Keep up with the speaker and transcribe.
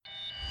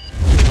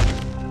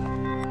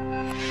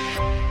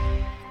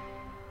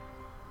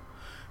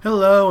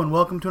Hello, and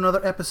welcome to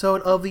another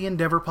episode of the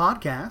Endeavor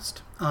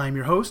Podcast. I'm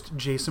your host,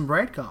 Jason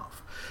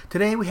Bradkoff.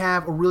 Today we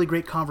have a really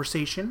great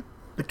conversation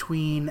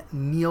between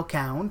Neil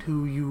Cound,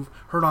 who you've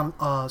heard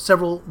on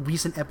several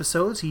recent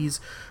episodes.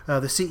 He's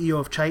the CEO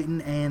of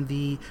Chiton and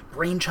the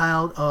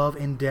brainchild of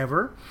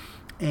Endeavor.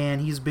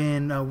 And he's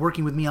been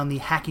working with me on the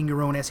Hacking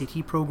Your Own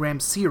SAT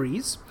Program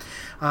series.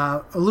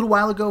 A little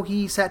while ago,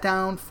 he sat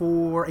down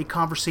for a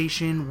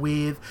conversation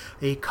with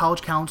a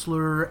college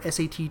counselor,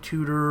 SAT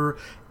tutor,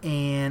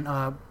 and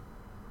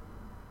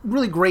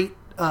really great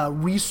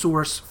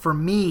resource for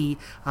me.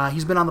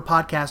 He's been on the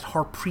podcast,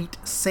 Harpreet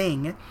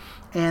Singh,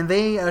 and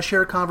they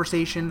share a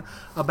conversation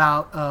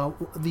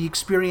about the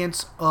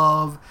experience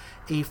of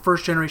a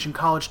first-generation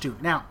college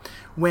student. Now,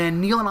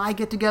 when Neil and I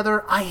get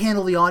together, I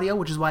handle the audio,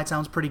 which is why it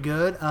sounds pretty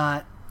good.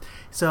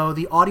 So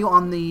the audio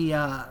on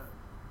the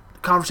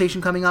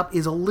conversation coming up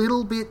is a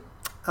little bit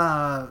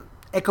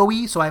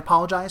echoey, so I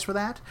apologize for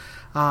that.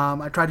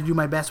 I try to do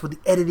my best with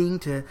the editing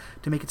to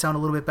make it sound a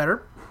little bit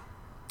better,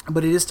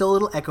 but it is still a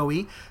little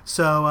echoey,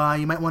 so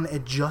you might want to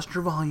adjust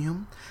your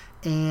volume,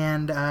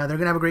 and they're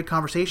going to have a great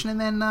conversation,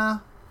 and then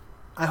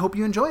I hope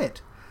you enjoy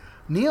it.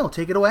 Neil,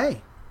 take it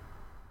away.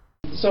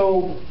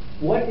 So,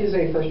 what is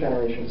a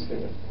first-generation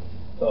student?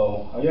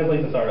 So, I guess I'd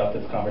like to start off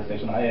this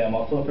conversation. I am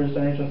also a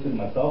first-generation student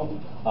myself,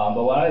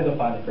 but what I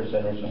define a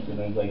first-generation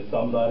student is like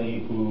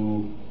somebody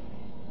who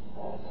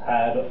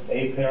had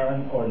a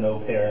parent or no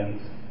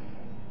parents,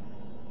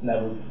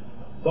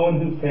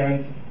 someone whose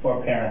parents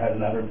or parent has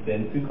never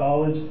been to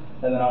college,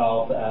 and then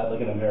I'll also add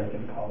like an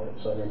American college,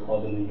 so like a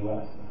college in the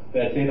U.S.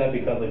 But I say that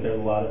because like there's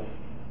a lot of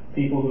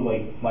people who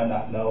like might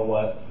not know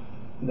what,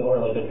 or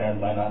like their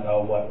parents might not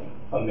know what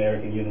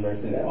American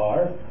universities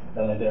are,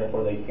 and like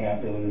therefore they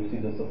can't really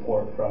receive the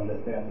support from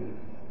their families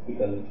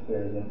because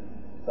there isn't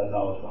that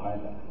knowledge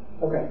behind them.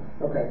 Okay.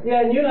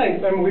 Yeah, and you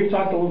and I mean, we've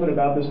talked a little bit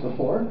about this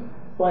before,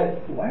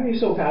 but why are you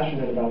so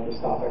passionate about this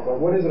topic? Like,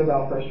 what is it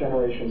about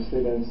first-generation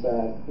students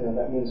that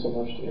that means so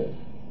much to you?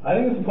 I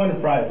think it's a point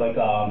of pride. Like,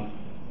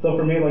 so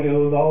for me, like it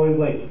was always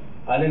like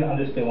I didn't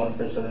understand what a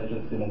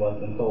first-generation student was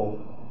until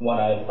when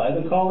I applied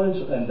to college,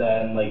 and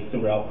then like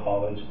throughout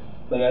college.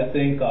 Like I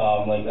think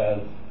like as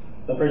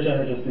the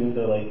first-generation students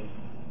are like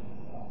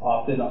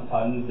often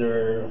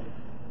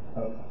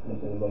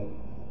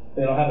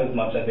they don't have as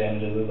much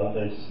advantages as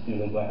other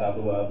students might have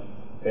who have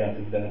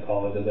parents who've been in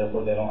college, and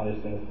therefore they don't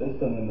understand the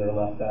system, and they're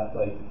left at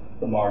like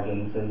the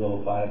margins. They're a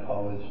little fine at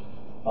college,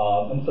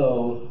 and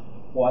so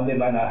one, they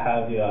might not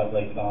have the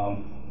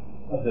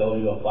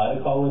ability to apply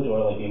to college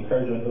or like the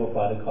encouragement to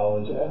apply to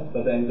college,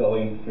 but then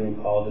going through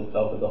college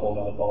itself is a whole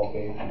nother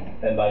ballgame,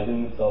 and by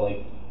doing so,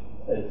 like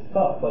it's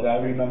tough. Like I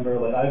remember,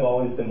 like I've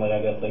always been like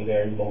I guess like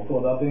very vocal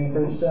about being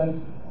first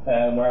gen.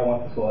 And where I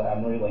went to school at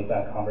Emory, like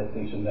that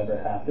conversation never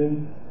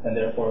happened, and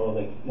therefore it was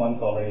like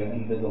one's already an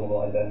invisible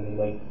identity.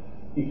 Like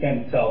you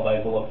can't tell by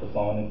the looks of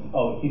someone, and,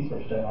 oh, he's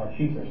first gen or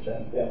she's first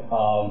gen. Yeah.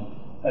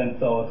 And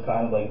so it's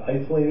kind of like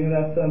isolating in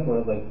that sense.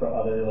 Whereas like for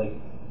other like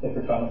if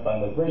you're trying to find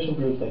like racial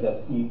groups, like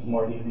that's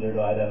more easier to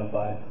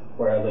identify.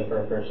 Whereas like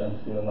for a first gen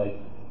student, like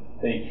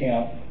they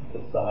can't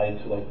decide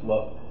to like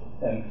look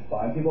and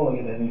find people.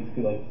 Like there needs to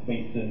be like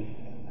spaces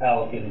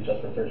allocated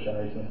just for first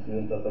generation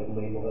students that's like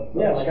labeled as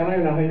such. Yeah, like I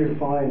don't even know how you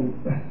define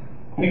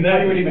exactly.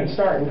 how you would even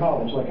start in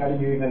college. Like how do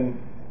you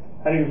even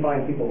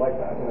find people like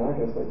that? I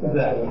guess like that's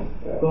exactly.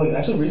 So like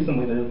actually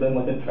recently there's been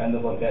like a trend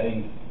of like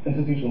getting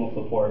institutional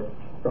support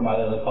from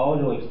either the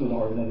college or like student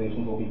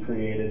organizations will be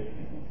created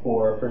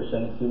for first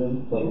gen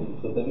students like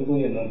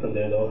specifically, and then from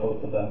there they'll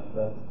host events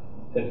that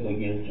typically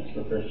geared just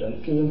for first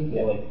gen students. So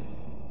like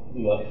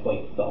you like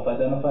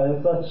self-identify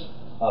as such.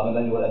 And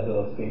then you would enter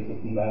those spaces,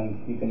 and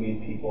then you can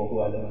meet people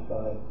who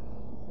identify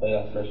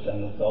like as first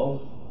gen themselves.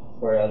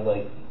 Whereas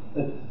like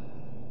it's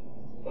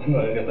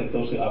I guess like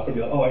socially awkward to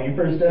be like, oh, are you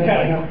first gen?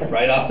 Yeah, like,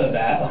 right off the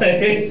bat,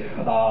 like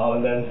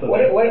and then so what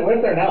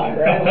if they're not,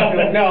 right?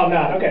 Like, no, I'm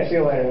not. Okay, see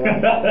you later.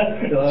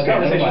 This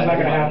conversation's not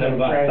gonna happen,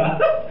 right?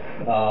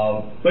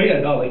 But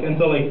yeah, no, like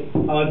and so like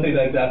I would say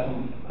like that's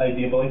the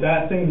idea, but like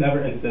that thing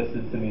never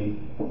existed to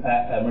me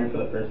at Emory for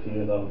the first 2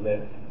 years I was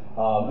there.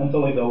 And so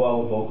like though I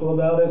was vocal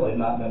about it, like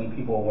not many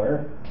people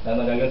were, and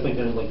like I guess like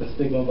there's like the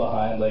stigma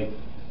behind like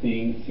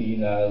being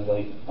seen as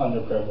like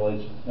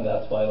underprivileged, and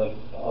that's why like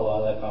a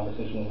lot of that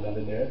conversation was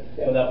never there.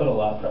 But that put a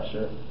lot of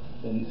pressure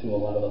into a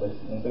lot of other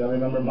students. Like I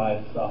remember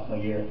my sophomore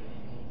year,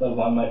 like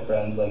one of my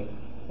friends, like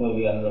when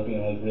we ended up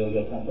being like really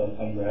good friends by the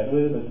time we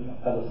graduated, but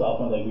as a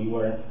sophomore like we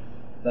weren't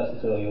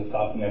necessarily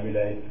talking every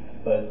day,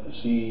 but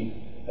she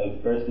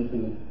like burst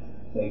into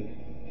like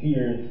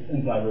tears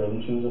in my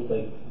room. She was just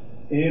like,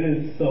 it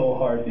is so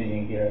hard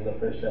being here as a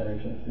first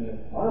generation student.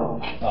 Wow.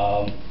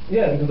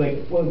 Yeah, because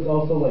like well, it's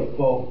also like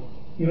well,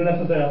 you don't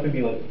necessarily have to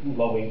be like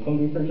low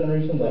income to be first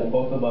generation. Like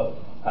both of us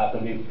have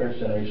to be first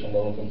generation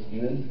low income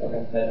students.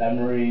 Okay. And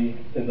Emory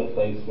is a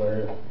place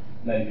where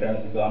many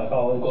parents have gone to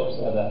college,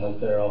 and then like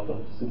they're also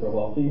super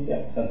wealthy.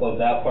 Yeah. And so like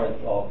that part's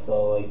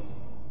also like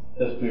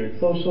just weird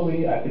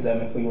socially,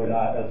 academically. We're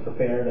not as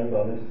prepared as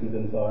other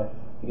students are.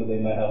 because they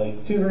might have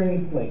like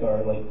tutoring, like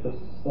or like just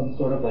some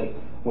sort of like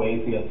way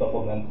to get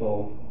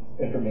supplemental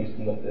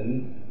information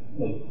within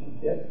like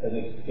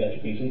the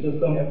education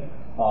system.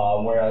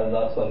 Whereas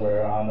us, like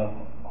we're on a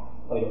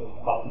like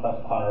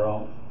oftentimes on our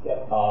own.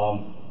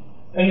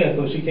 And yeah,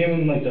 so she came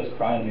and like just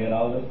crying to me, and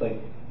I was just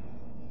like,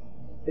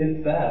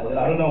 it's bad. Like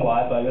I don't know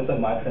why, but I guess like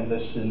my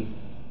transition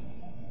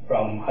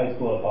from high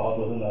school to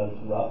college wasn't as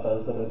rough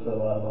as it is for a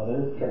lot of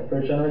other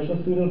first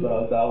generation students.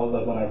 But that was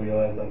like when I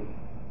realized like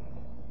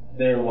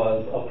there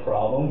was a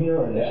problem here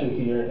or an issue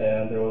here,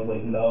 and there was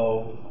like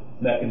no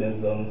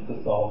mechanisms to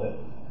solve it.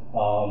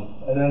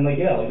 And then like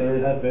like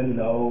there had been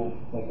no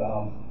like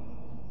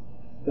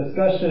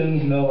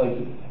discussions, no like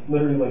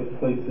literally like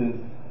places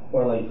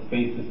or like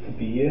spaces to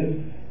be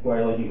in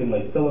where like you can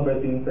like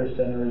celebrate being first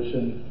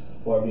generation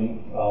or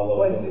being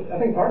well, I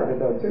think part of it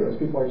though too is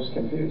people are just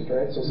confused,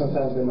 right? So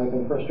sometimes they might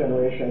think first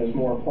generation is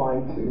more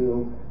applying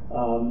to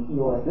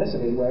your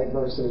ethnicity, right,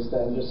 versus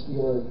then just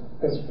your,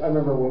 because I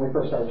remember when we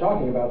first started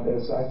talking about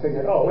this, I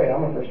figured, oh wait,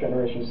 I'm a first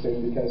generation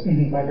student because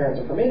my parents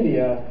are from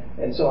India,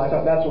 and so I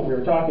thought that's what we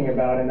were talking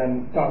about, and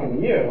then talking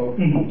to you,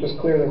 just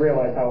clearly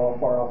realized how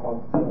far off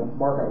on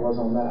mark I was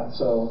on that.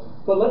 So,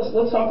 but let's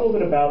talk a little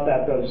bit about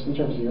that though, just in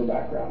terms of your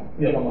background,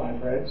 if you don't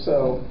mind, right?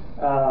 So,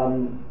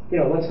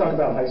 let's talk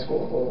about high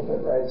school a little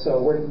bit, right?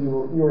 So,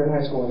 you were in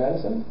high school in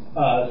Edison?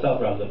 South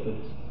Brunswick. It's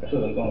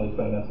actually like only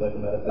 20 minutes away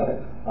from Edison. Okay.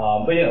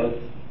 But yeah,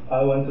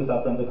 I went to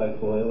South Brunswick High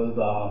School. It was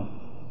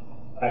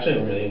actually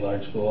a really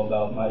large school.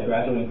 About my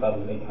graduating class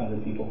was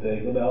 800 people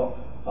big, so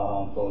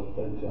like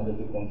 3,200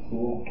 people in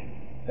school.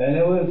 And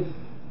it was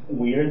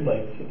weird,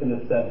 like in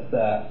the sense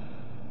that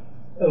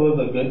it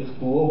was a good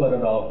school, but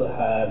it also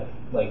had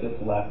like this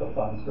lack of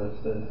funds for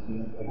certain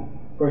students. Like,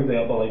 for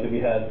example, like if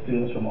we had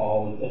students from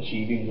all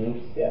achieving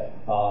groups, like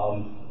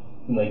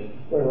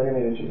what do you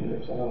mean achieving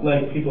groups?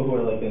 Like people who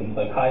are like in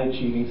like high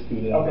achieving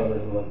students or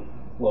like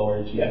lower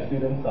achieving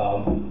students.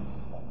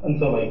 And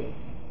so like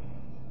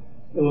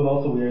it was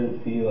also weird to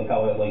see like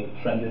how it like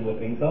trended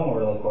with income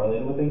or like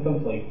correlated with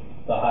income. So like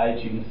the high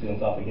achieving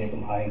students often came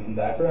from high income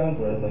backgrounds,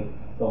 whereas like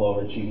the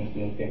lower achieving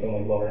students came from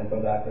like lower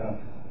income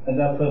backgrounds. And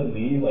that put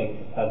me like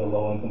as a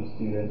low income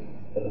student,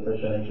 as a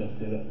first generation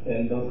student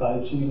in those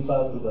high achieving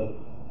classes, like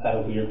at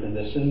a weird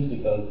position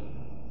because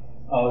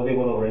I was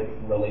able to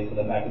relate to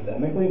them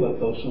academically,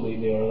 but socially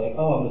they were like,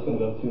 oh, I'm just going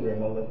to go to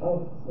tutoring. I was like,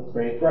 oh, that's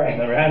great. Right.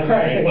 I've never had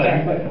tutoring.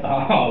 Exactly.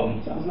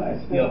 Sounds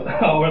nice.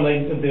 Or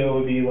like they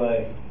would be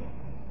like,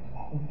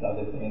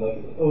 like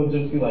it would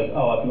just be like,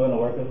 oh, if you want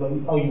to work, I was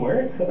like, oh, you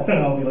work? And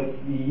I'll be like,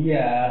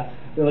 yeah.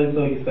 They're like,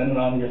 so you spend it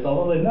on yourself?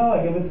 I was like, no,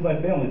 I give it to my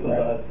family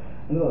sometimes.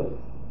 And they're like,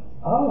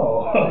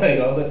 oh. I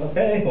was like,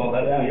 okay, well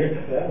that's weird.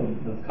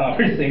 This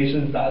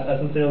conversation's not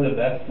necessarily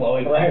the best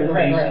flowing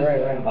conversation.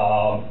 Right.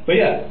 But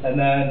yeah, and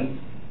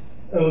then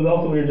it was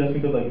also weird just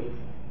because like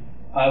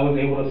I was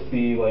able to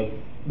see like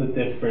the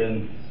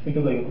difference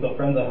because like the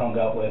friends I hung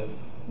out with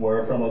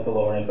were from like the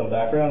lower income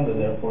backgrounds,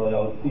 and therefore like I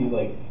would see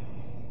like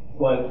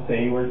what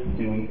they were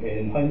doing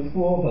in high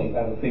school, like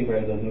at the same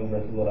grade as me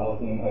versus what I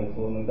was doing in high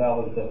school, and like that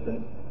was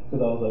different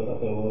because I was like,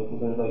 okay, well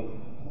there's like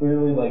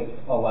clearly like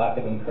a lack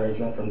of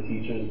encouragement from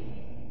teachers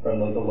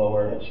from like the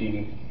lower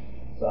achieving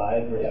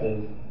side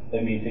versus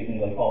like me taking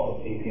like all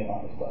of AP and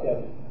honors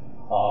classes.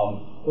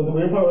 But the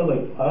weird part was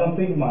like I don't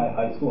think my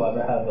high school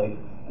ever had like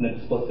an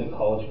explicit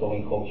college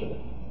going culture.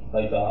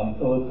 Like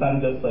it was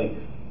kind of just like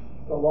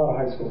a lot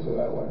of high schools are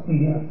that way.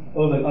 It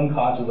was like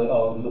unconscious, like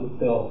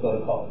they'll go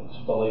to college,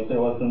 but like there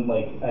wasn't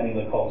like any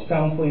like college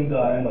counseling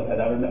done. Like I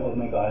never met with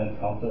my guidance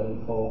counselor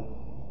until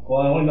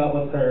I only met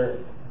with her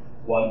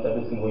once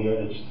every single year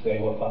to just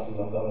say what classes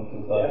I'm going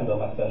to, so I can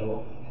build my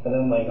schedule. And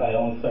then like I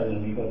only started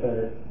to meet with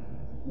her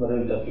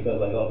literally just because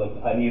like I was like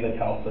I need a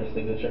counselor's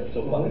signature to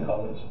apply to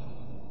college.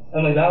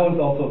 And like that was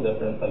also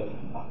different. Like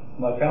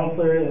my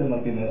counselor and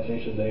like the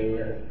administration, they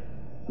were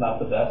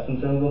not the best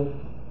in terms of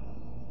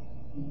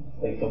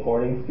like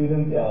supporting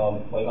students.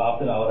 Like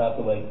often I would have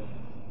to like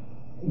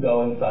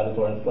go inside the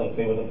door and like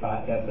they would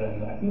not answer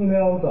any of my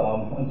emails.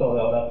 And so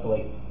I would have to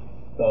like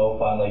go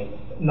find like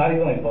not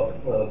even like book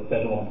or like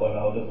schedule an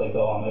appointment. I would just like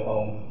go on my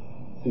own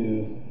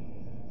to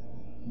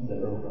the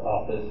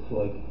office to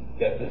like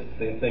get this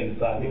thing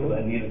signed because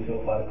I needed to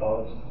apply to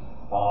college.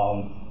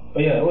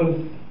 But yeah, it was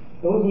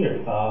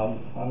weird. I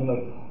mean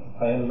like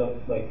I ended up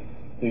like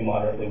doing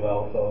moderately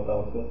well, so that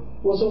was good.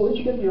 Well, so where'd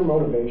you get your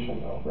motivation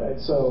though, right?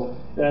 So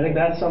and I think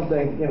that's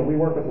something, we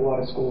work with a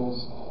lot of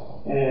schools,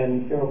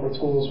 and we work with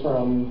schools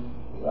from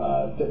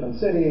different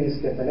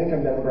cities, different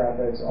income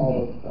demographics,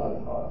 all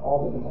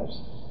different types.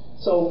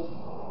 So,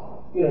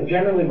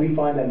 generally we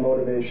find that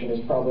motivation is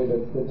probably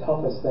the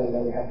toughest thing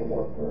that we have to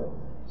work through.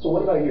 So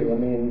what about you? I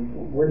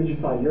mean, where did you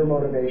find your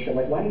motivation?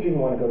 Like, why did you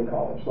even want to go to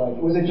college? Like,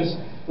 was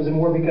it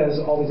more because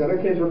all these other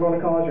kids were going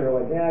to college, and you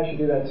were like, yeah, I should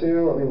do that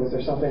too? Or I mean, was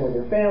there something with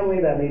your family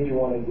that made you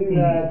want to do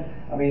that?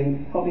 I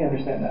mean, help me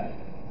understand that.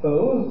 So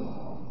it was,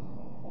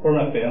 for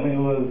my family,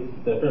 it was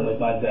different. Like,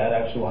 my dad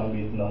actually wanted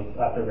me to, like,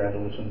 after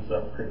graduation,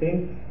 start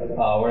working. Okay.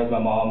 Whereas my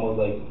mom was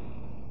like,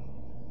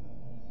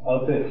 I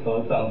would say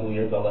so. It sounds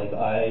weird, but like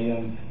I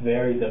am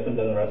very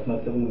different than the rest of my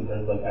siblings in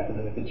terms of like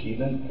academic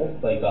achievement.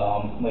 Like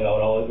I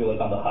would always be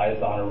like on the highest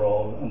honor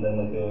roll, and then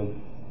like it would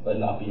like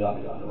not be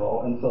on the honor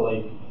roll. And so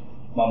like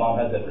my mom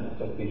had different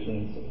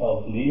expectations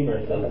of me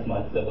versus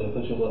my siblings.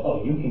 So she was like, oh,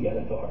 you can get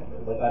into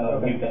Harvard. Like I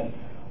know you can.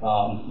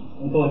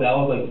 And so like that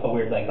was like a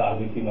weird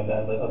dichotomy between my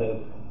dad. Like,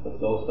 okay, let's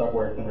go start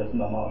working. Versus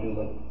my mom, she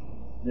was like,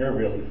 you're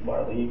really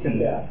smart. Like you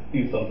can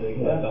do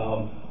something.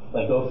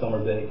 Like go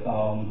somewhere big.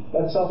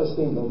 That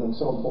self-esteem building is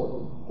so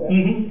important.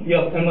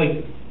 Yep, and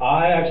like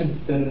I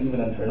actually didn't even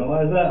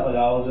internalize that. Like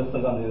I was just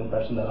like on the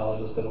impression that I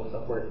was just gonna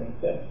start working.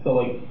 So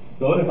like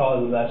going to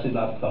college was actually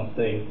not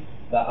something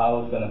that I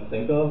was gonna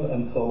think of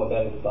until like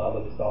I saw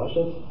like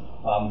scholarships.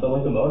 But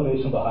like the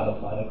motivation behind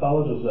applying to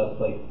college was just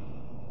like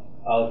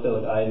I would say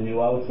like I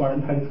knew I was smart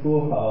in high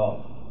school,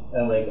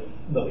 and like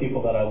the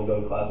people that I would go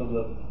to classes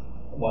with,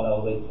 when I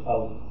was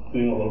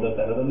doing a little bit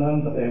better than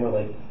them, but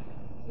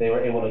they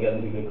were able to get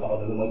into good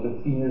colleges. And like the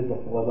seniors,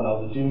 like when I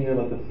was a junior,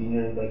 like the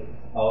seniors, like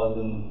I was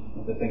in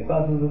the same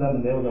classes with them,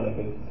 and they were going to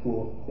good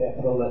school. And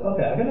I was like,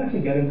 okay, I can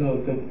actually get into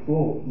a good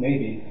school,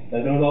 maybe.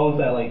 Like there was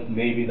always that like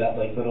maybe that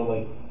like little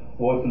like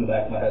voice in the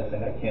back of my head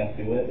saying I can't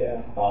do it.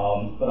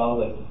 But I was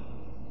like,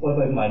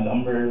 what's like my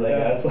number? Like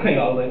I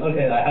was like,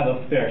 okay, I have a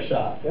fair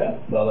shot.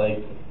 But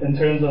like in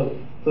terms of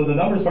so the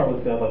numbers part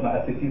was good. Like my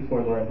SAT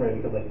scores weren't great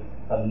because like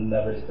I've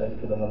never studied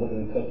for them. I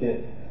literally took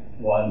it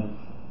once.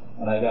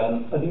 And I got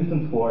a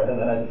decent score, and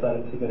then I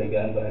decided to take it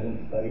again, but I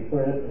didn't study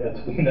for it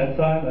between that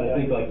time. And I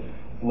think like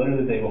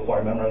literally the day before,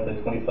 I memorized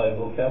like 25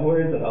 vocab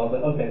words, and I was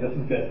like, okay, this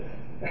is good.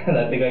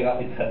 And I think I got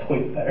like 10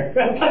 points better.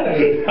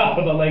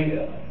 But like,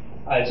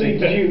 I so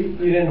think you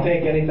didn't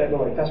take any type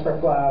of like test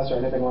prep class or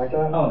anything like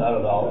that? Oh, not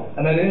at all.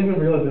 And I didn't even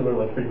realize there were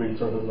like free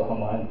resources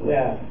online to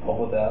help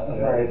with that.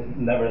 I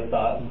never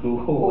thought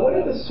Google. Well, what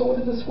did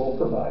the school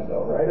provide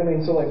though, right? I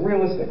mean, so like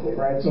realistically,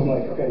 right? So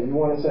like, okay, you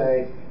want to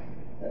say.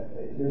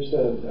 There's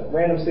a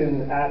random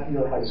student at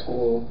your high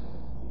school.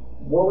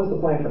 What was the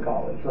plan for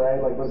college, right?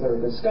 Like, was there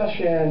a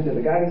discussion? Did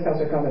the guidance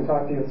counselor come and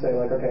talk to you and say,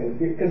 like, okay,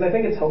 because I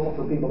think it's helpful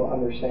for people to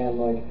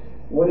understand, like,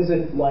 what is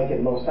it like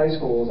in most high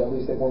schools, at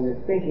least when you're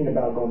thinking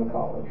about going to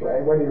college, right?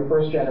 Whether you're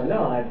first gen or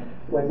not,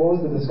 like, what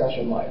was the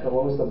discussion like, or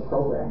what was the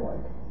program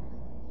like?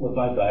 With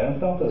my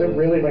guidance counselor? Was it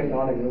really, like,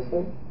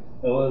 non-existent?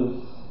 It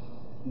was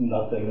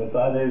nothing. It's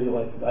either,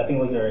 like, I think,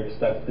 like, they're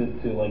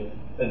expected to, like,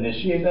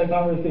 initiate that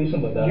conversation,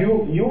 but that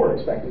you were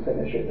expected to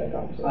initiate that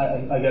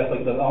conversation. I guess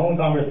like the only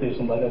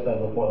conversation, like I said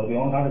before, like the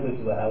only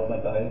conversations I had with my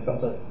guidance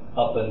counselor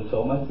up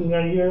until my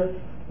senior year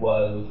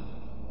was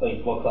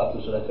like what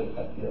classes should I take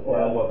next year,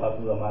 or what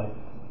classes am I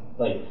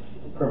like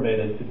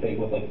permitted to take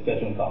with like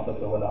scheduling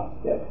conflicts or whatnot.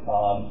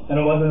 And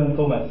it wasn't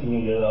until my senior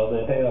year that I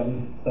was like, hey,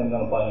 I'm planning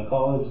on applying to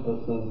college.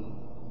 This is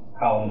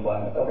how I'm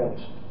applying to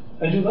college.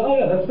 And she was like, oh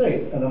yeah, that's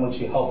great. And then like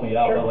she helped me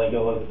out, but like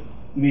it was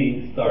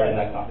me starting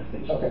that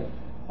conversation.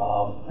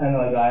 And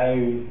like I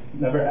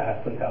never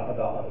asked like how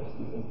about other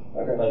students,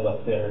 like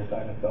what their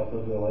guidance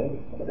counselors were like.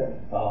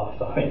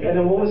 And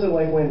then what was it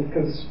like when,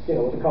 because you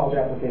know with the college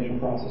application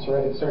process,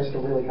 right? It starts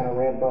to really kind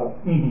of ramp up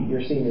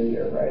your senior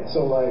year, right?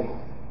 So like,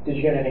 did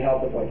you get any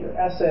help with like your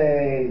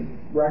essay,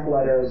 rec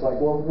letters?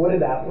 Like, what did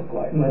that look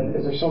like? Right?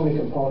 Because there's so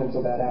many components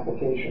of that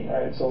application,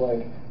 right? So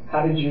like,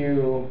 how did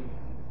you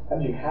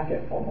hack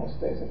it almost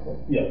basically?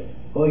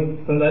 Well,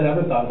 like since I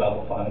never thought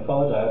about applying to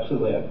college, I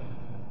actually like.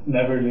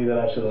 Never knew that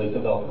I should like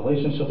develop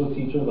relationships with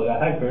teachers. Like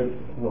I had good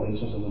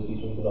relationships with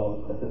teachers because I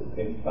would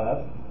participate in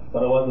class,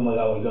 but it wasn't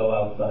like I would go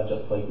outside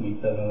just like meet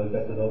them and like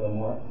get to know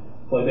them more.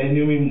 So like they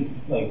knew me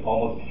like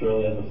almost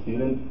purely as a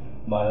student,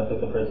 minus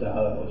like the person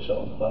how I would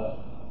show in class.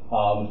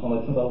 And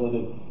like since I was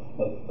like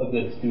a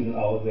good student,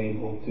 I was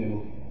able to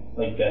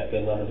like get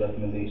good letter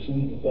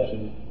recommendations,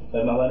 especially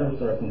like my letters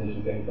of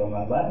recommendation came from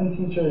my Latin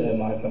teacher and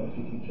my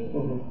chemistry teacher.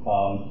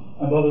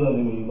 And both of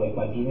them knew me like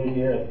my junior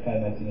year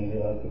and my senior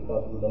year. I took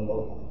classes with them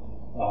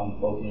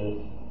both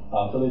years.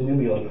 So they knew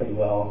me like pretty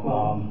well.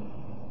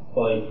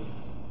 But like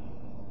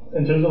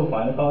in terms of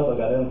applying to college,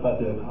 like I didn't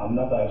apply through the Common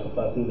App. I actually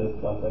applied through this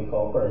website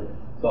called or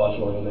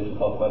scholarship organization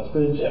called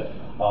Questbridge.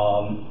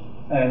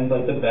 And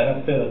like the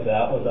benefit of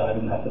that was that I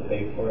didn't have to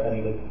pay for any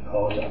like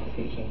college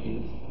application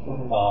fees.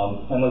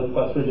 And like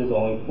Questbridge is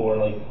only for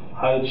like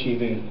high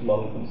achieving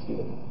low income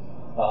students.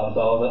 So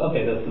I was like,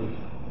 okay, this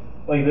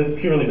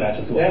purely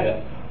matches who I am.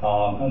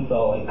 And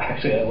so like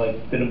actually I like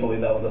didn't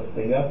believe that was a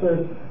thing at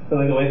first. So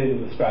like the way they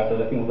described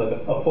it, I think it was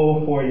like a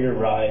full 4-year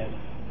ride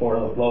for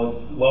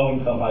low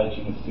income high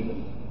achieving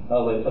students. I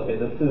was like, okay,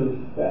 this is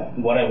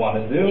what I want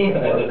to do,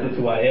 and this is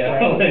who I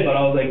am. But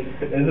I was like,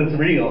 is this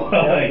real?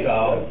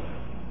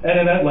 And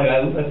then that, like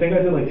I think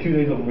I did like 2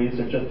 days of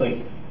research, just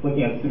like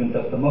looking at student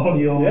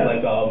testimonials.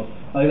 Like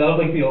that was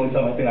like the only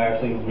time I think I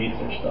actually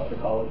researched stuff for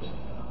college.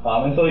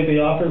 And so like they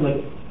offered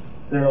like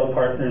they're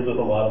partners with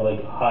a lot of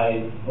like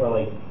high or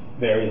like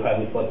very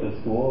highly selected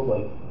schools,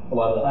 like a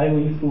lot of the Ivy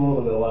League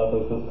schools, like a lot of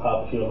like those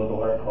top tier liberal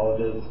arts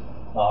colleges.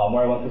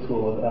 Where I went to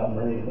school was at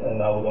Emory,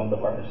 and that was one of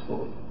the partner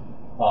schools.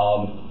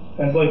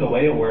 And so like the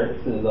way it works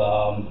is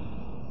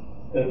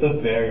it's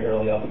a very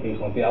early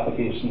application. Like the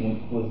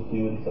application was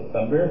due in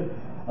September,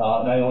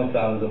 and I only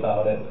found out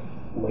about it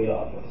late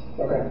August.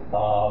 Okay.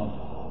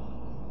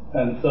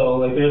 And so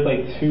like there's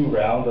like 2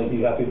 rounds. Like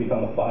you have to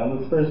become a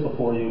finalist first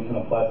before you can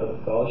apply for the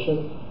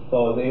scholarship. So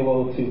I was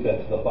able to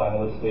get to the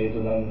finalist stage,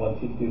 and then once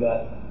you do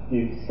that,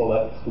 you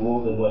select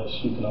schools in which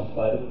you can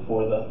apply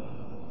for the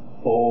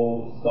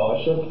full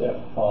scholarship. Yeah.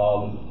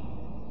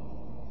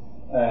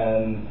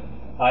 And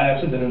I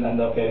actually didn't end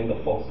up getting the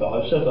full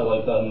scholarship. I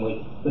like done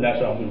like the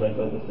next round we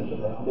regular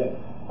decision round. Yeah.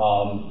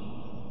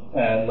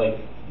 And like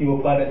you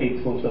apply to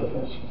 8 schools for the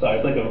first. Sorry,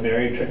 it's like a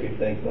very tricky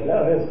thing. Like,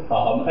 Yeah, it is.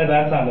 At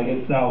that time, like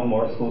it's now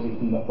more schools you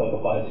can like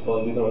apply to.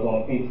 Like there was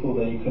only 8 schools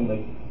that you can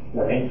like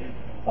rank.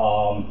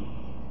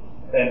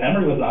 And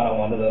Emory was not on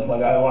one of them.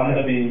 Like I wanted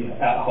to be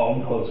at home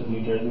close to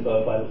New Jersey, so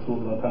I applied to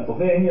schools in like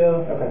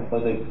Pennsylvania,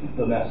 like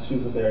the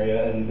Massachusetts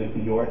area, and like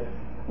New York.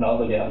 And I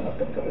was like, yeah, I'm not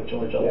gonna go to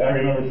Georgia. Yeah. I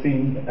remember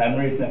seeing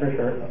Emory. I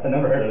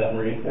never heard of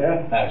Emory.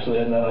 Yeah.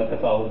 Actually, and then like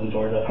I saw it was in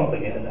Georgia. I was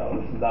like, yeah, no,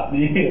 this is not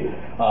me.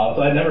 So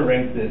I never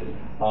ranked it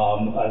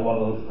as one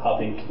of those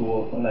top 8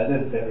 schools, and I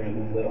did very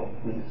little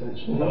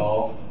research at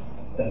all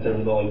in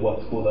terms of like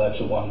what schools I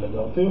actually wanted to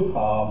go to.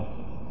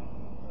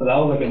 So that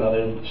was like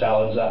another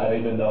challenge that I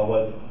didn't even know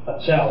was a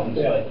challenge.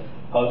 Yeah. Like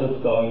I was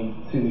just going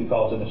to the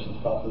college admissions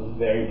process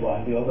very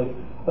blindly. I was like,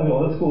 okay,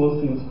 well this school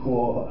seems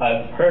cool.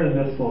 I've heard of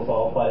this school, so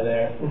I'll apply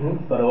there.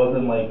 But it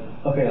wasn't like,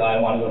 okay,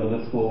 I want to go to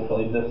this school for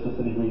like this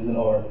specific reason,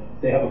 or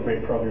they have a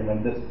great program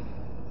in this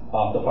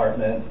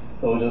department.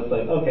 So it was just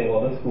like, okay,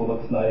 well this school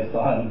looks nice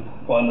on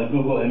the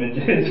Google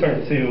Images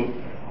or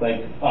 2,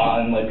 like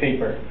on like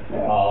paper.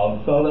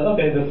 Yeah. So I was like,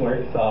 okay, this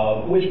works.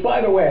 Which,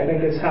 by the way, I think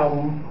is how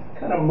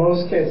kind of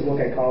most kids look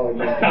at college.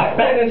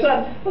 And it's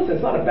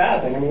not a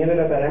bad thing. I mean, you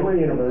ended up at Emory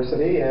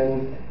University,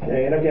 and you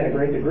end up getting a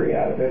great degree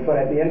out of it. But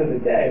at the end of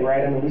the day,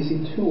 right? I mean, we see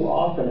too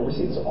often, and we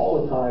see this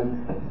all the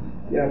time.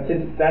 You know,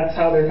 kids, that's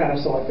how they're kind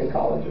of selecting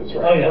colleges,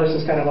 right? Oh, yeah.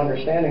 Versus kind of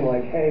understanding,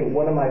 like, hey,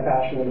 what am I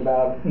passionate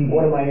about?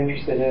 What am I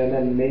interested in?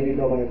 And maybe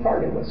building a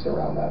target list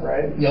around that,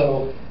 right? Yep.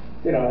 So,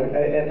 you know,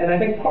 and I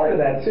think part of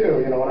that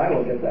too, you know, when I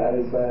look at that,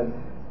 is that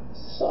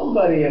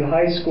somebody in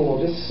high school,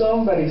 just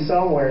somebody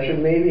somewhere, should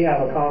maybe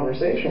have a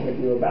conversation with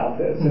you about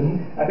this.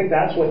 And I think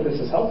that's what this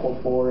is helpful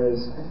for,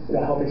 is, you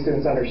know, helping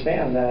students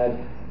understand that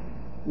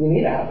you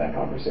need to have that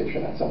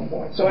conversation at some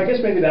point. So I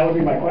guess maybe that would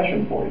be my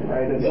question for you,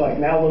 right? It's like,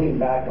 now looking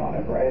back on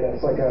it, right?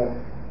 It's like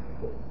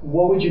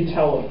what would you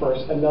tell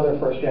another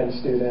first-gen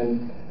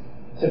student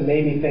to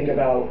maybe think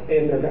about,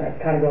 if they're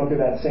kind of going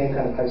through that same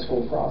kind of high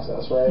school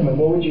process, right? Like,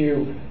 what would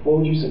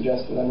you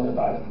suggest to them or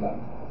advise to them?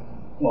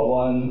 Well,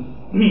 one,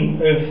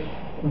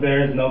 if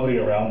there's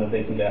nobody around that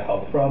they can get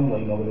help from,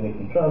 like nobody they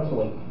can trust,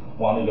 or like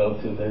want to go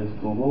to, there's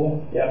Google,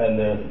 and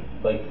there's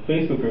like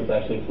Facebook groups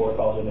actually for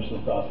college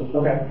admissions processes.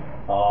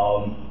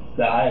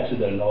 That I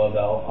actually didn't know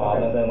about.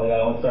 And then like I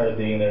only started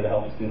being there to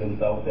help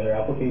students out with their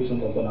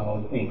applications, like when I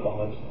was in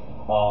college.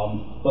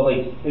 But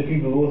like if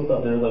you Google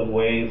stuff, there's like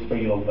ways for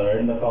you to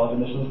learn the college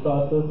admissions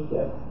process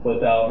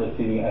without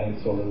receiving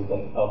any sort of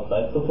like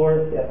outside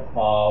support.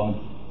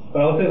 But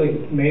I would say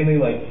like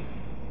mainly like,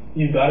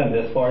 you've gotten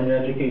this far in your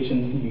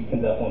education, you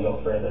can definitely go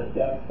further.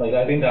 Like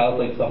I think that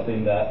was like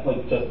something that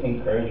like just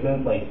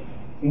encouragement, like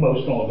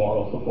emotional and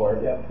moral support.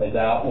 Like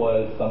that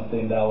was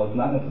something that was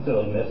not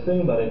necessarily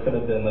missing, but it could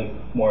have been like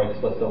more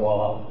explicit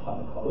while I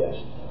was in college.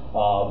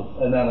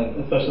 And then like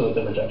especially with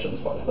the rejections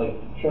part. Like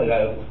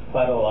I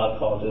applied to a lot of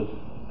colleges,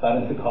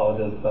 got into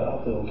colleges, but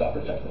also got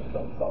rejected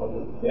from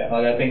colleges.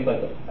 Like I think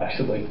like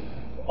actually like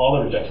all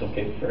the rejections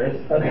came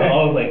first. So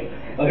I was like,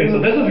 okay,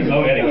 so this isn't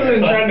going anywhere. This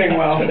isn't trending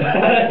well.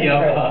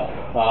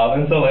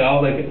 And so like I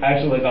was like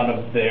actually like on a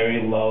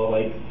very low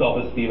like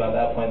self-esteem at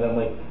that point. Then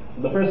like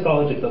the first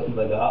college acceptance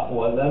I got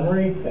was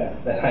Emory.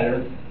 And I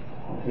don't,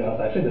 to be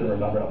honest, I actually didn't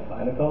remember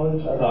applying to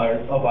college. Or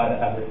applying to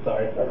Emory,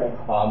 sorry.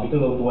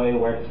 Because of the way it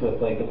works with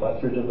like the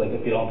Westridges, like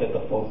if you don't get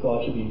the full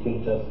scholarship, you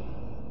can just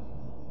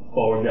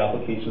forward your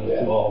applications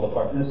to all the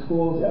partner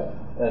schools.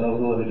 And it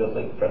was literally just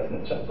like pressing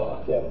a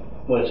checkbox,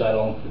 which I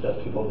don't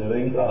suggest people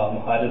doing.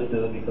 I just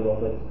did it because I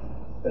was like,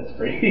 it's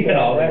free, and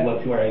I was like, let's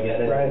see where I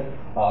get it.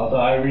 So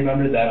I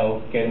remember that I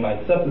was getting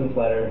my acceptance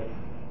letter,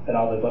 and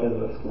I was like, what is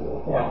this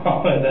school?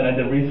 And then I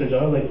did research,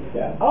 and I was like,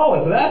 oh,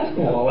 it's that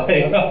school,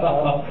 like,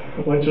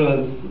 which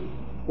was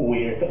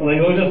weird. Like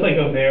it was just like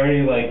a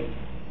very like,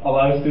 a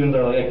lot of students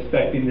are like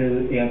expecting their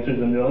answers,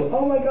 and they're like,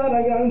 oh my god,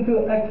 I got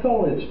into X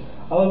college.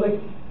 I was like,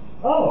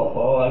 oh,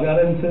 well, I got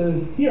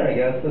into here, I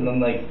guess, and then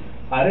like,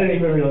 I didn't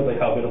even realize like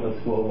how good of a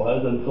school it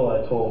was until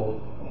I told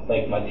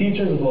like my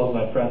teachers as well as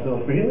my friends. They're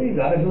like, really? You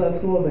got into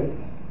that school? I was like,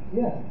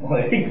 yeah.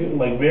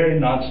 Like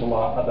very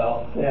nonchalant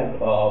about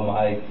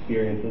my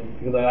experiences,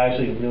 because I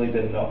actually really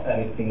didn't know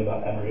anything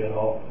about Emory at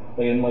all.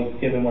 Like, and like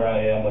given where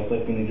I am, like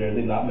living in New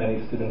Jersey, not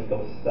many students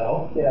go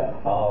south.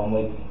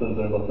 Like since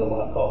there's like a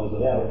lot of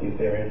colleges in the Northeast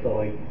area, so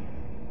like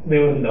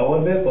they would know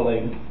of it, but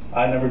like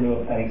I never knew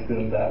of any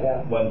students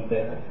that went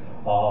there.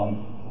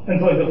 And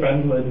so like the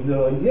friends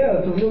they're like, yeah,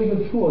 it's a really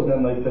good school. And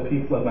then like the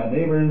people, like my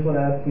neighbors would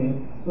ask me,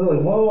 they're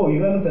like, whoa, you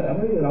got into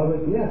Emory? And I was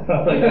like, yeah.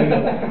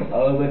 I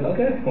was like,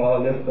 okay,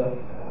 well I guess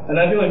and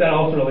I feel like that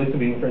also relates to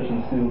being a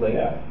Christian too, like,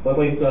 but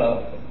like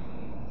the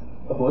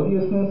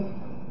obliviousness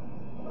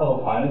of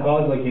applying to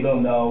college, like you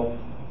don't know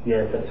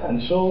your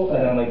potential,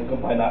 and then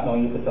like by not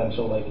knowing your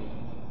potential, like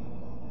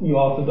you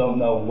also don't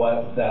know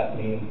what that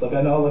means. Like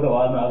I know like a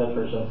lot of my other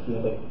first-year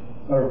students, like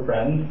or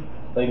friends,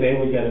 like they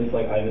would get into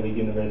like Ivy League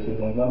universities.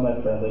 Like one of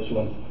my friends, like she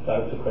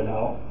got into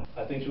Cornell.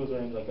 I think she was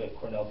wearing like a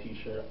Cornell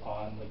T-shirt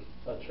on like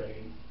a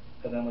train,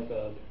 and then like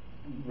a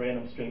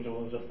random stranger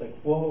was just like,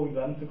 whoa, we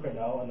got into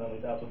Cornell, and then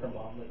like that's what her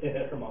mom, like it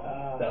hit her mom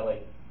that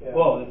like,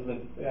 whoa, this is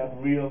a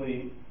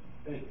really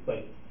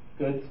like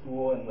good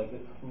school, and like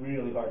it's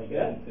really hard to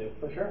get into.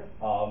 For sure.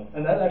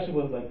 And that actually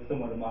was like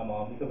similar to my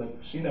mom, because like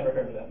she never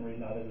heard of that Emory,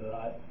 neither did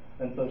I.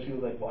 And so she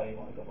was like, why do you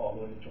want to go all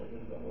the way to Georgia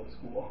to go to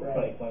school? Right.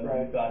 Like when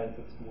we got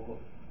into school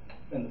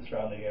in the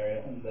surrounding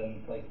area, and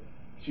then like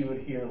she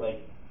would hear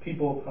like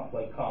people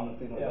like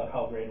commenting like about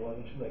how great it was,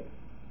 and she's like,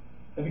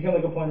 it became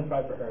like a point of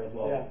pride for her as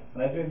well. Yeah.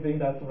 And I think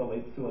that's what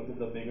relates to like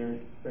the bigger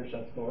first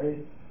gen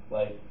story,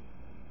 like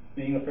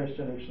being a first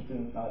generation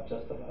student is not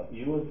just about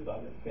you, it's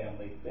about your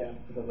family. Yeah.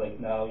 Because like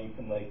now you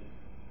can like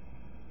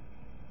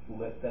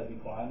lift as you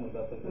climb, like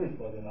that's like this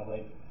slogan that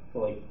like, so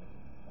like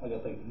I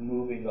guess like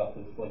moving up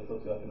this like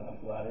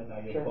socioeconomic ladder, now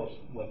you're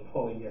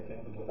pulling your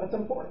family with. That's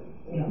important.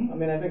 You know? I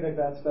mean, I think like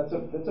that's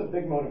a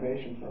big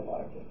motivation for a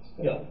lot of kids.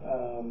 Yeah.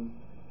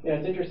 You know,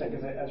 it's interesting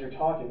because as you're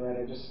talking,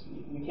 right,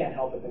 you can't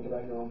help but think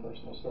about your own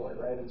personal story,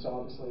 right? And so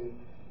obviously,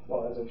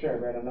 well, as I've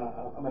shared, right,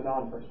 I'm a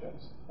non-first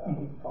gens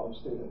college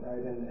student,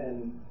 right?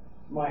 And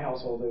my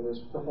household, it was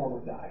perform or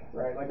die,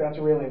 right? Like that's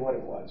really what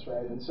it was,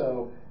 right? And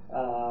so,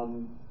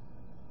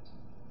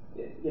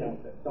 you know,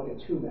 don't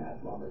get too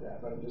mad, mom or dad,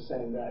 but I'm just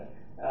saying that,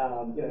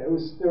 you know,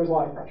 there was a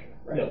lot of pressure,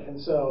 right? Yeah. And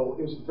so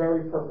it was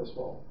very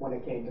purposeful when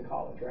it came to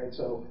college, right?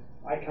 So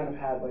I kind of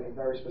had like a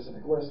very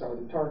specific list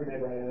already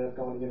targeted, right? I ended up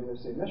going to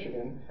University of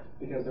Michigan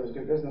because there was a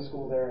good business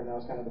school there, and that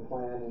was kind of the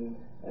plan,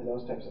 and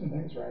those types of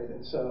things, right?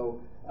 And so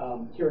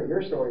hearing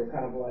your story of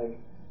kind of like,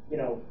 you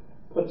know,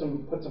 put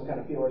some kind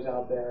of feelers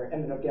out there,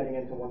 ended up getting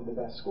into one of the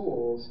best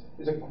schools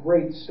is a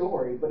great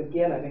story. But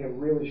again, I think it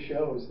really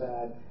shows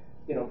that,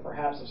 you know,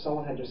 perhaps if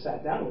someone had just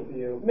sat down with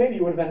you, maybe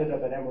you would have ended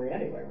up at Emory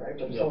anyway, right?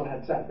 But if someone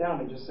had sat down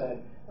and just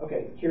said,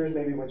 okay, here's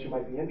maybe what you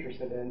might be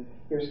interested in,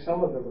 here's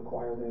some of the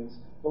requirements,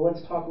 but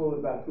let's talk a little bit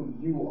about who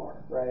you are,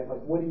 right?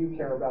 Like, what do you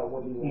care about?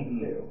 What do you want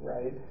to do,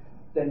 right?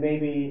 Then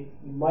maybe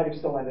you might have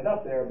still ended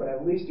up there, but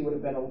at least you would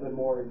have been a little bit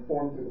more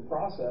informed through the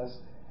process,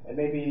 and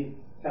maybe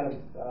kind of,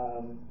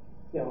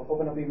 you know,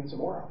 open up even some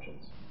more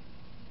options.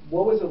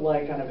 What was it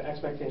like, kind of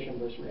expectation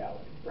versus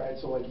reality, right?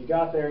 So like you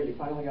got there, you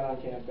finally got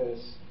on campus,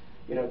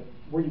 you know,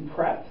 were you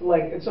prepped?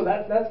 Like, and so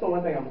that's the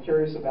one thing I'm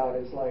curious about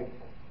is like,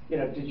 you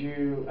know, did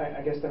you,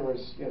 I guess there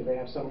was, you know, they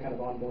have some kind of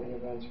onboarding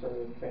events for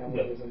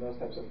families and those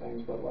types of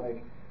things, but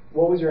like,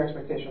 what was your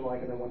expectation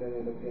like, and then what did it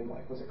end up being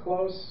like? Was it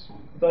close?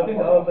 So I think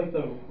that was like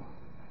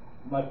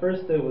my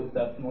first day was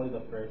definitely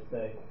the first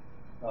day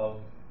of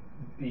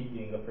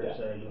being a first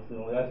generation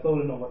student. Like I still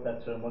didn't know what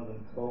that term was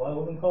until I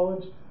was in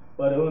college,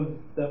 but it was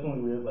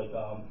definitely weird. Like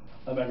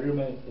my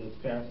roommate, his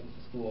parents went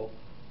to school,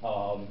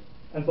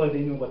 and so like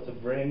they knew what to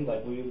bring.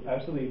 Like we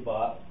actually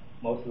bought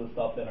most of the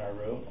stuff in our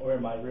room or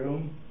in my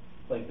room,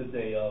 like the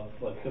day of,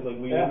 like because like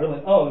we were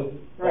like, oh,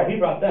 well, he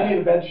brought that. You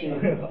need a bed sheet.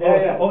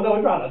 Oh no,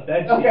 we brought a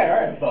bed sheet. Okay,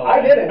 all right. But,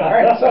 I didn't. All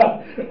right,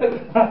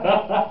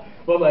 so.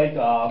 But like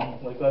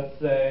let's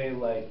say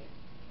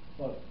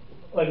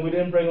like we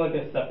didn't bring like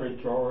a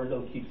separate drawer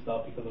to keep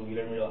stuff because we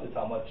didn't realize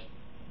how much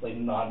like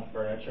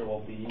non-furniture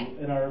will be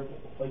in our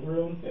like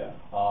rooms. Yeah.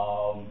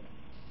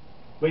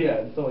 But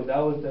yeah, so like that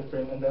was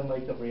different, and then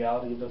like the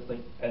reality of just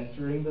like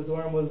entering the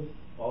dorm was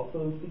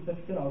also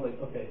significant. I was like,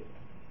 okay,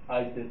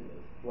 I did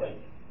this. Like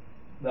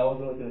that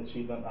was like an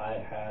achievement I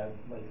had,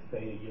 like say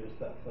a year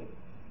set. Like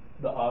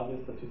the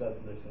August of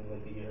 2013 was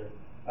like the year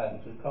I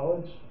entered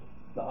college.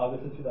 The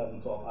August of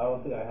 2012, I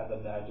don't think I had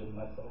imagined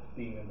myself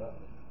being in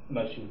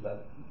my shoes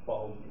that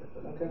following year.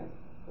 Okay.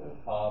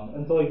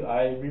 And so like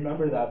I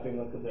remember that being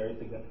like a very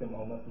significant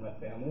moment for my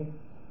family.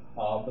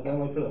 But then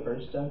like for the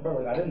first gen part,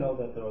 like I didn't know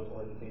that there was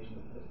orientation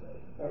the first day.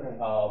 Okay.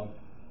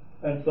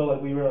 And so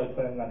like we were like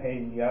planning on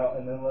hanging out,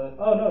 and then like,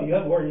 oh no, you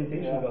have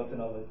orientation to go to.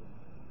 And I was like,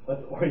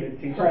 what's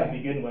orientation to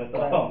begin with?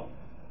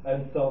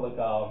 And so like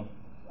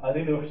I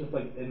think they were just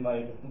like in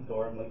my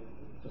dorm, like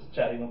just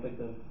chatting with like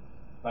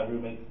my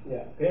roommates'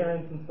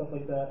 parents and stuff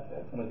like that,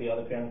 and like the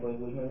other parents like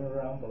leaving me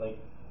around. But like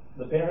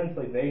the parents,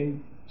 like they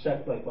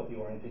checked like what the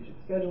orientation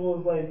schedule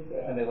was like,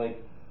 and they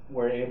like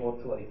were able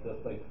to like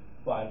just like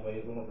find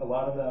ways, and like a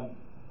lot of them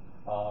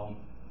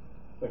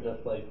were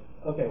just like,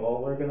 okay,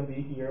 well we're gonna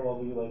be here,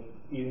 we'll be like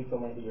eating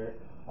somewhere here,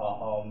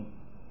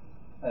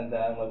 and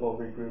then like we'll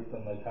regroup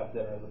and like have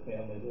dinner as a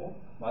family.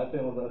 My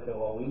family was like, okay,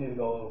 well we need to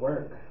go to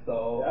work,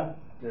 so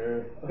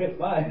you're okay, it's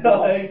fine.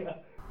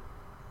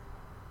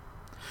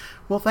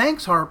 Well,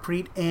 thanks,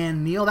 Harpreet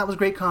and Neil. That was a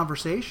great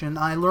conversation.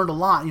 I learned a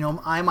lot.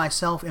 I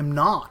myself am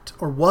not,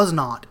 or was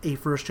not, a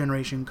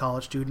first-generation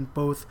college student.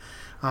 Both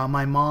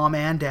my mom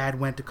and dad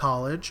went to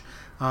college.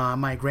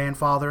 My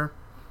grandfather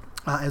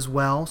as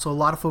well. So a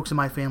lot of folks in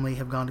my family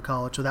have gone to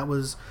college. So that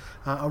was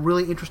a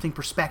really interesting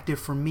perspective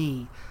for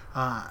me.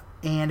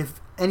 And if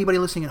anybody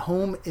listening at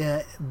home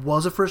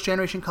was a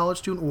first-generation college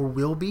student or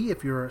will be,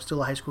 if you're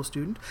still a high school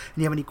student, and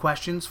you have any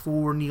questions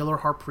for Neil or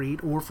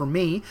Harpreet or for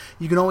me,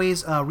 you can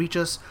always reach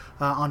us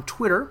on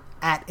Twitter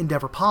at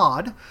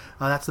EndeavorPod.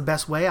 That's the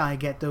best way. I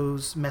get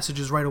those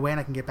messages right away and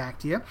I can get back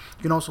to you.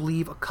 You can also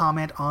leave a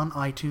comment on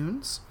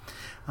iTunes.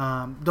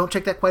 Don't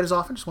check that quite as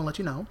often, just want to let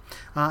you know.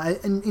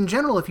 In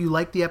general, if you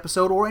like the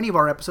episode or any of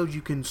our episodes,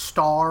 you can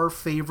star,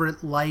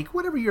 favorite, like,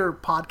 whatever your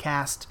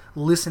podcast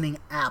listening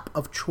app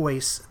of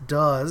choice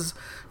does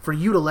for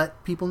you to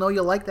let people know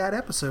you like that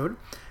episode.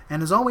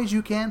 And as always,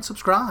 you can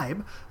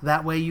subscribe.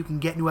 That way you can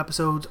get new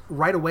episodes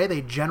right away.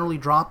 They generally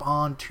drop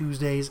on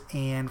Tuesdays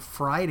and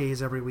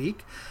Fridays every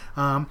week.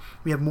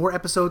 We have more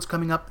episodes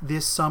coming up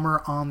this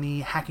summer on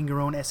the Hacking Your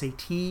Own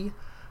SAT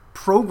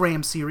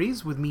program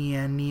series with me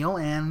and Neil,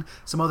 and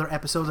some other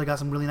episodes. I got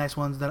some really nice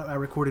ones that I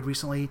recorded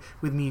recently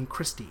with me and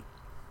Christy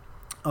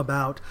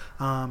about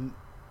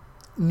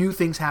new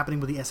things happening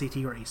with the SAT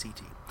or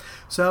ACT.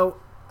 So,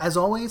 as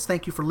always,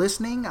 thank you for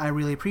listening. I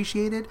really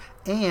appreciate it,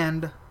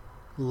 and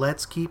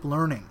let's keep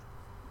learning.